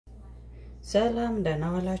ሰላም ደህና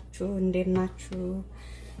ዋላችሁ እንዴት ናችሁ?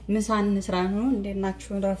 ምሳ እንስራ ነው እንዴት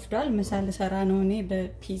ናችሁ? ረፍዷል። ምሳ ልሰራ ነው እኔ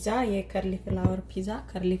በፒዛ የካሊፍላወር ፒዛ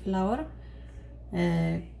ካሊፍላወር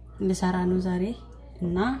ልሰራ ነው ዛሬ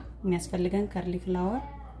እና የሚያስፈልገን ካሊፍላወር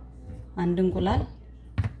አንድ እንቁላል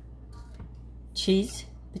ቺዝ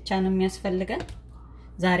ብቻ ነው የሚያስፈልገን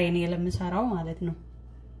ዛሬ እኔ ለምሰራው ማለት ነው።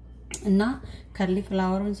 እና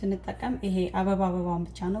ካሊፍላወሩን ስንጠቀም ይሄ አበባውን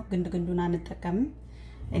ብቻ ነው ግንዱን አንጠቀምም።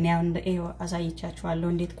 እኔ አሁን ይሄው አሳይቻችኋለሁ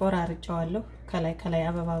እንዴት ቆራርጫዋለሁ ከላይ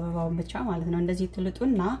አበባውን ብቻ ማለት ነው። እንደዚህ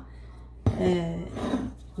ትልጡና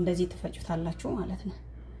እንደዚህ ትፈጩታላችሁ ማለት ነው።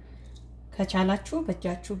 ከቻላችሁ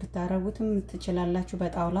በእጃችሁ ብታረጉትም ትችላላችሁ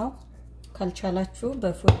በጣውላው፣ ካልቻላችሁ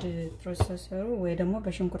በፉድ ፕሮሰሰሩ ወይ ደግሞ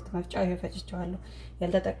በሽንኩርት መፍጫው ይፈጭቻለሁ።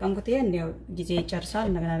 ያልተጠቀምኩት ይሄ እንዴው ጊዜ ይጨርሳል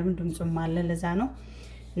እንደገና ደግሞ ድምጹም አለ ለዛ ነው።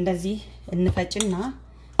 እንደዚህ እንፈጭና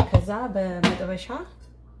ከዛ በመጥበሻ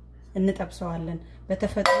እንጠብሰዋለን።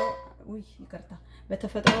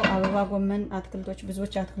 በተፈጥሮ አበባ ጎመን አትክልቶች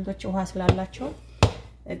ብዙዎች አትክልቶች ውሃ ስላላቸው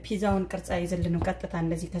ፒዛውን ቅርጽ አይዝልንም ቀጥታ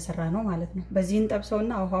እንደዚህ ከሰራ ነው ማለት ነው። በዚህ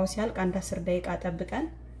እንጠብሰውና ውሃው ሲያልቅ አንድ 10 ደቂቃ ጠብቀን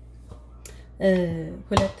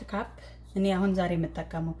 2 ካፕ እኔ አሁን ዛሬ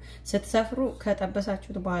መጠቀመው ስትሰፍሩ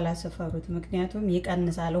ከጠበሳችሁት በኋላ ስፈሩት ምክንያቱም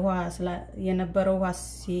ይቀንሳል። ውሃ የነበረው ውሃ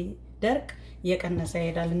ሲደርቅ የቀነሰ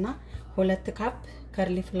ይሄዳልና 2 ካፕ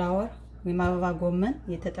ካሊፍላወር ወይ አበባ ጎመን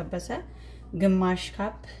የተጠበሰ ግማሽ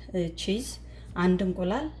ካፕ ቺዝ አንድ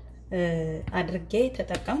እንቁላል አድርጌ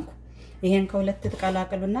ተጠቀምኩ። ይሄን ከሁለት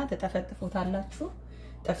ተቀላቅሉና ተጠፈጥፉታላችሁ።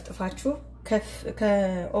 ጠፍጥፋችሁ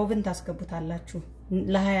ከኦቨን ታስገቡታላችሁ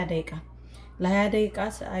ለ20 ደቂቃ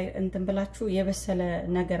እንትን ብላችሁ የበሰለ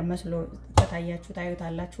ነገር መስሎ ተታያችሁ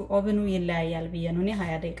ታዩታላችሁ። ኦቨኑ ይለያያል ብዬ ነው እኔ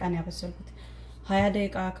 20 ደቂቃ ነው ያበሰልኩት። 20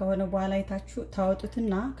 ደቂቃ ከሆነ በኋላ አይታችሁ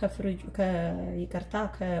ታወጡትና ከፍሪጅ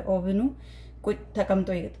ከኦቨኑ ተቀምጦ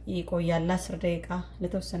ይቆያል 10 ደቂቃ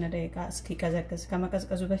ለተወሰነ ደቂቃ እስኪቀዘቅዝ።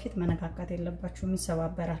 ከመቀዝቀዙ በፊት መነካካት የለባችሁም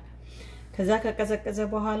ይሰባበራል። ከዛ ከቀዘቀዘ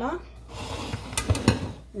በኋላ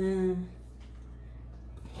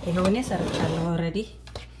ይሄውኔ ሰርቻለሁ ኦሬዲ።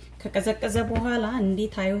 ከቀዘቀዘ በኋላ እንዲህ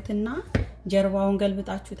ታዩትና ጀርባውን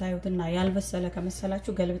ገልብጣችሁ ታዩትና ያልበሰለ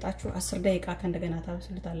ከመሰላችሁ ገልብጣችሁ 10 ደቂቃ ከእንደገና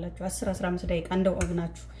ታበስሉታላችሁ። 10-15 ደቂቃ እንደው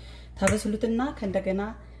ኦቭናችሁ ታበስሉትና ከእንደገና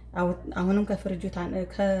አሁንም ከፍሪጁ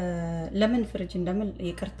ለምን ፍሪጅ እንደምል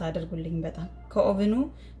ይቅርታ አድርጉልኝ በጣም ከኦቨኑ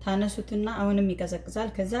ታነሱትና አሁንም ይቀዘቅዛል።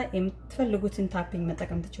 ከዛ የምትፈልጉትን ታፒንግ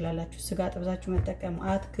መጠቀም ትችላላችሁ። ስጋ ጥብዛችሁ መጠቀም፣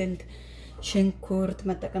 አትክልት ሽንኩርት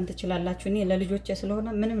መጠቀም ትችላላችሁ። እኔ ለልጆቼ ስለሆነ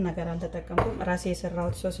ምንም ነገር አልተጠቀምኩም። ራሴ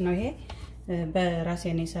የሰራሁት ሶስ ነው ይሄ በራሴ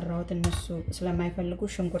ነው የሰራሁት። እነሱ ስለማይፈልጉ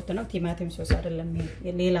ሽንኩርት ነው ቲማቲም ሶስ አይደለም ይሄ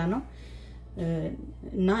ሌላ ነው።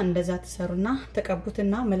 እና እንደዛ ተሰሩና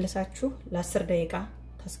ተቀቡትና መልሳችሁ ለ10 ደቂቃ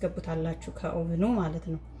ታስገቡታላችሁ ከኦቨኑ ማለት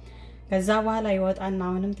ነው። ከዛ በኋላ ይወጣና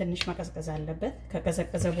አሁንም ትንሽ መቀዝቀዝ አለበት።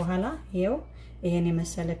 ከቀዘቀዘ በኋላ ይሄን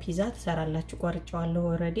የመሰለ ፒዛ ተሰራላችሁ። ቆርጬዋለሁ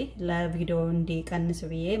ኦሬዲ ለቪዲዮ እንዲቀንስ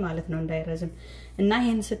ብዬ ማለት ነው እንዳይረዝም። እና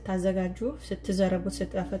ይሄን ስታዘጋጁ ስትዘረቡት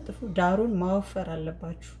ስትፈጥፉ ዳሩን ማወፈር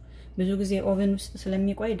አለባችሁ። ብዙ ጊዜ ኦቨን ውስጥ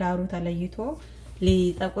ስለሚቆይ ዳሩ ተለይቶ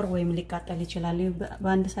ሊጠቁር ወይም ሊቃጠል ይችላል።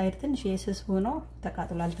 በአንድ ሳይድ ትንሽ የስስ ሆኖ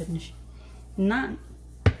ተቃጥሏል ትንሽ እና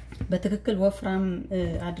በትክክል ወፍራም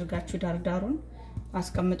አድርጋችሁ ዳሩን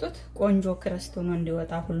አስቀምጡት። ቆንጆ ክረስት ሆኖ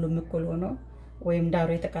እንዲወጣ ሁሉም እኩል ሆኖ ወይም ዳሩ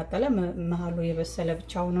የተቃጠለ መሃሉ የበሰለ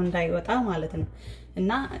ብቻ ሆኖ እንዳይወጣ ማለት ነው።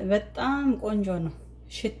 እና በጣም ቆንጆ ነው።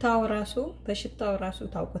 በሽታው ራሱ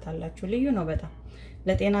ታውቁታላችሁ ልዩ ነው። በጣም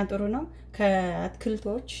ለጤና ጥሩ ነው።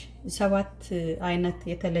 ከአትክልቶች 7 አይነት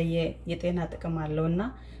የተለየ የጤና ጥቅም አለውና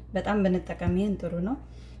በጣም በነጠቀም ይሄን ጥሩ ነው።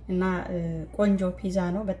 እና ቆንጆ ፒዛ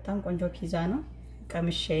ነው። በጣም ቆንጆ ፒዛ ነው።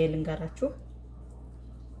 ቀምሼ ልንገራችሁ።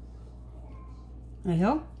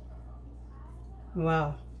 አይው ዋው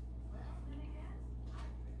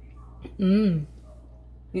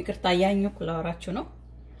ይቅርታ ያኛው ኩላወራችሁ ነው።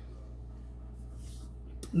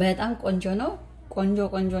 በጣም ቆንጆ ነው። ቆንጆ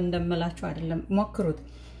እንደምላችሁ አይደለም ሞክሩት።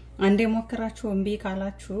 አንዴ ሞክራችሁ እምቢ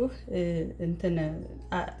ካላችሁ እንትን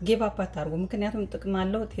ጊቭ አፕ አታርጉ። ምክንያቱም ጥቅም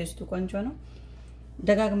አለው ቴስቱ ቆንጆ ነው።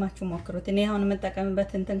 ደጋግማችሁ ሞክሩት። እኔ አሁን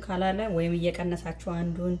መጠቀምበት እንትን ካላለ ወይም እየቀነሳችሁ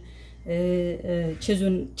አንዱን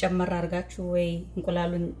ቺዙን ጨመር አርጋችሁ ወይ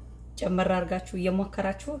እንቁላሉን ጨመር አርጋችሁ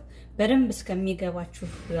እየሞከራችሁ በደንብ እስከሚገባችሁ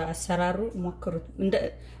አሰራሩ ሞክሩት።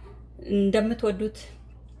 እንደምትወዱት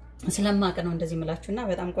ስለማቀ ነው እንደዚህ ምላችሁና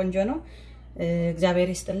በጣም ቆንጆ ነው። እግዚአብሔር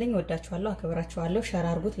ይስጥልኝ። ወዳችኋለሁ፣ አከብራችኋለሁ። ሼር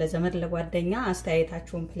አርጉት ለዘመድ ለጓደኛ።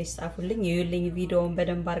 አስተያየታችሁን ፕሊስ ጻፉልኝ። ይዩልኝ ቪዲዮውን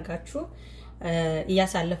በደንብ አርጋችሁ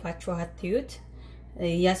እያሳለፋችሁ አትዩት።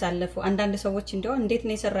 ያሳለፉ አንዳንድ ሰዎች እንደው እንዴት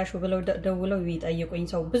ነው የሰራሽው ብለው ደውለው ይጠይቁኝ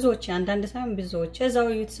ሰው ብዙዎች አንዳንድ ሳይሆን ብዙዎች እዛው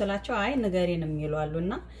ይዩት ስላቸው አይ ንገሪን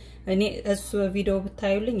የሚሉአሉና እኔ እሱ ቪዲዮ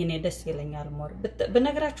ብታዩልኝ እኔ ደስ ይለኛል ሞር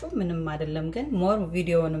በነግራችሁ ምንም አይደለም ግን ሞር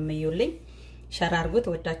ቪዲዮውንም ይዩልኝ ሸር አድርጉት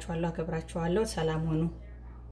ወዳችኋለሁ አከብራችኋለሁ ሰላም ሁኑ